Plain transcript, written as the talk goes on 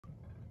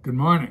Good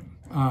morning.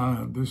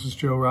 This is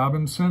Joe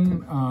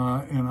Robinson,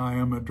 and I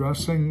am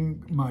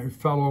addressing my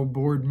fellow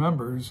board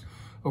members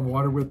of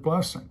Water with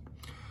Blessing.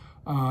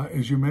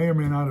 As you may or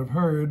may not have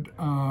heard,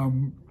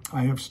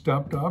 I have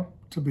stepped up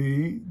to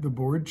be the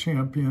board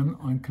champion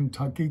on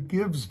Kentucky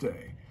Gives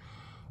Day.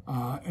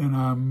 And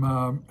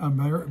I'm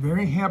very,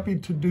 very happy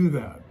to do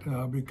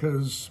that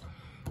because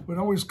what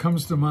always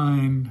comes to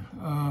mind,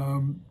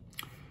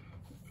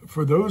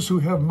 for those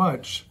who have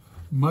much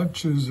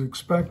is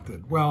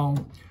expected.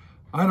 Well,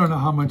 I don't know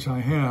how much I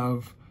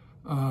have,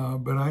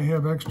 but I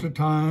have extra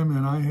time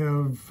and I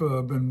have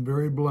been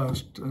very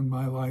blessed in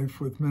my life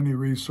with many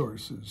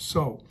resources.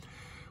 So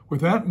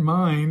with that in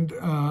mind,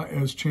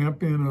 as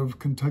champion of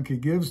Kentucky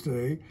Gives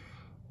Day,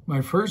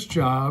 my first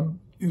job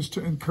is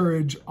to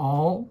encourage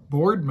all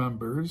board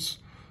members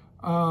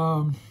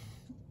to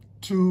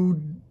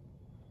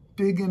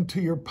dig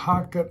into your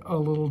pocket a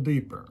little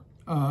deeper.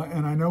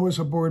 And I know as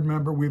a board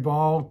member, we've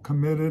all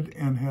committed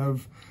and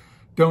have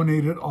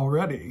donated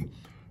already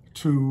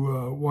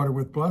to Water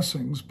with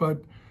Blessings,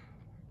 but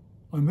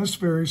on this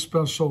very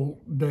special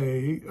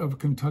day of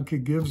Kentucky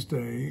Gives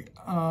Day,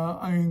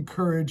 I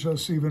encourage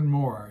us even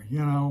more. You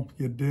know,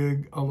 you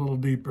dig a little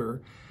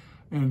deeper,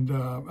 and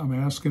I'm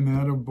asking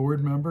that of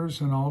board members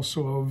and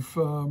also of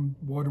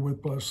Water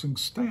with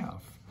Blessings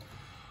staff.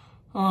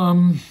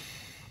 I'm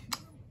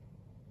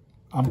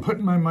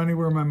putting my money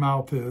where my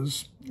mouth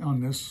is on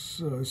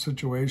this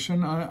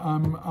situation.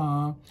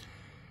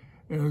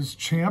 As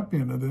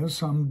champion of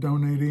this, I'm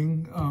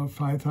donating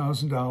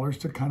 $5,000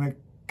 to kind of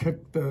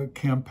kick the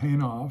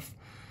campaign off.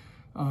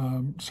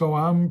 So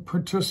I'm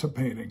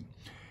participating,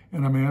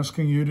 and I'm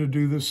asking you to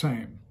do the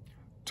same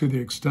to the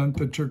extent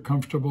that you're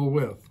comfortable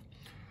with.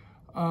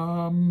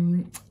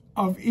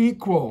 Of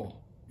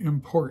equal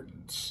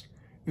importance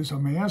is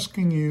I'm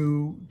asking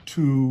you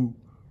to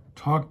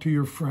talk to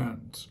your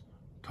friends,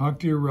 talk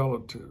to your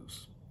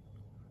relatives,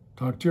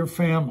 talk to your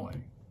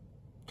family,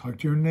 talk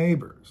to your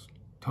neighbors,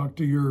 talk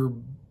to your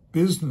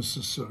business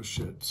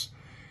associates,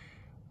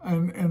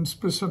 and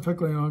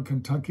specifically on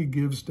Kentucky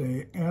Gives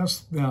Day,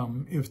 ask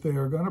them if they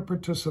are going to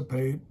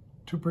participate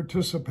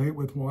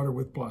with Water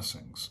with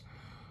Blessings.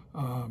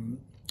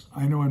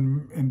 I know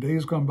in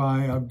days gone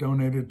by, I've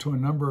donated to a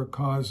number of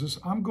causes.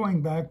 I'm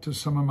going back to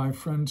some of my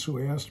friends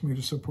who asked me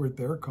to support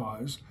their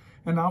cause,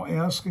 and now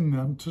asking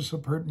them to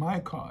support my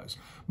cause.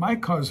 My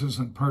cause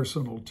isn't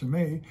personal to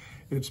me.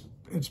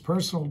 It's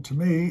personal to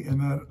me in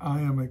that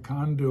I am a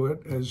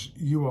conduit, as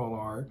you all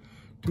are,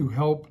 to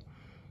help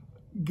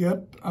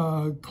get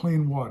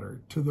clean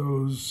water to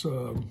those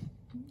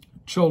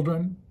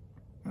children,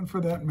 and for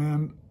that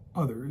man,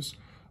 others,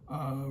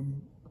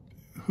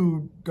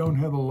 who don't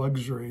have the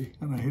luxury,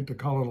 and I hate to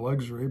call it a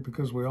luxury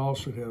because we all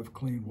should have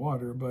clean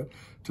water, but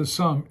to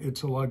some,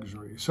 it's a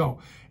luxury. So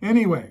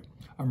anyway,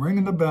 I'm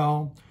ringing the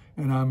bell,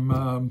 and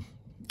I'm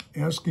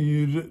asking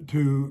you to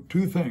do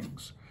two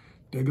things.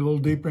 Dig a little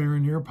deeper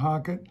in your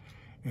pocket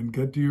and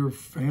get to your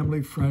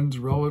family, friends,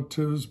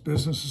 relatives,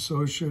 business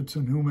associates,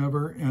 and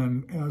whomever,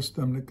 and ask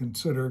them to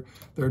consider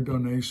their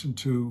donation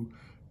to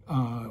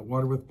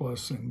Water with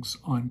Blessings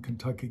on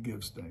Kentucky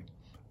Gives Day.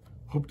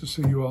 Hope to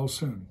see you all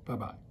soon.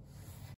 Bye-bye.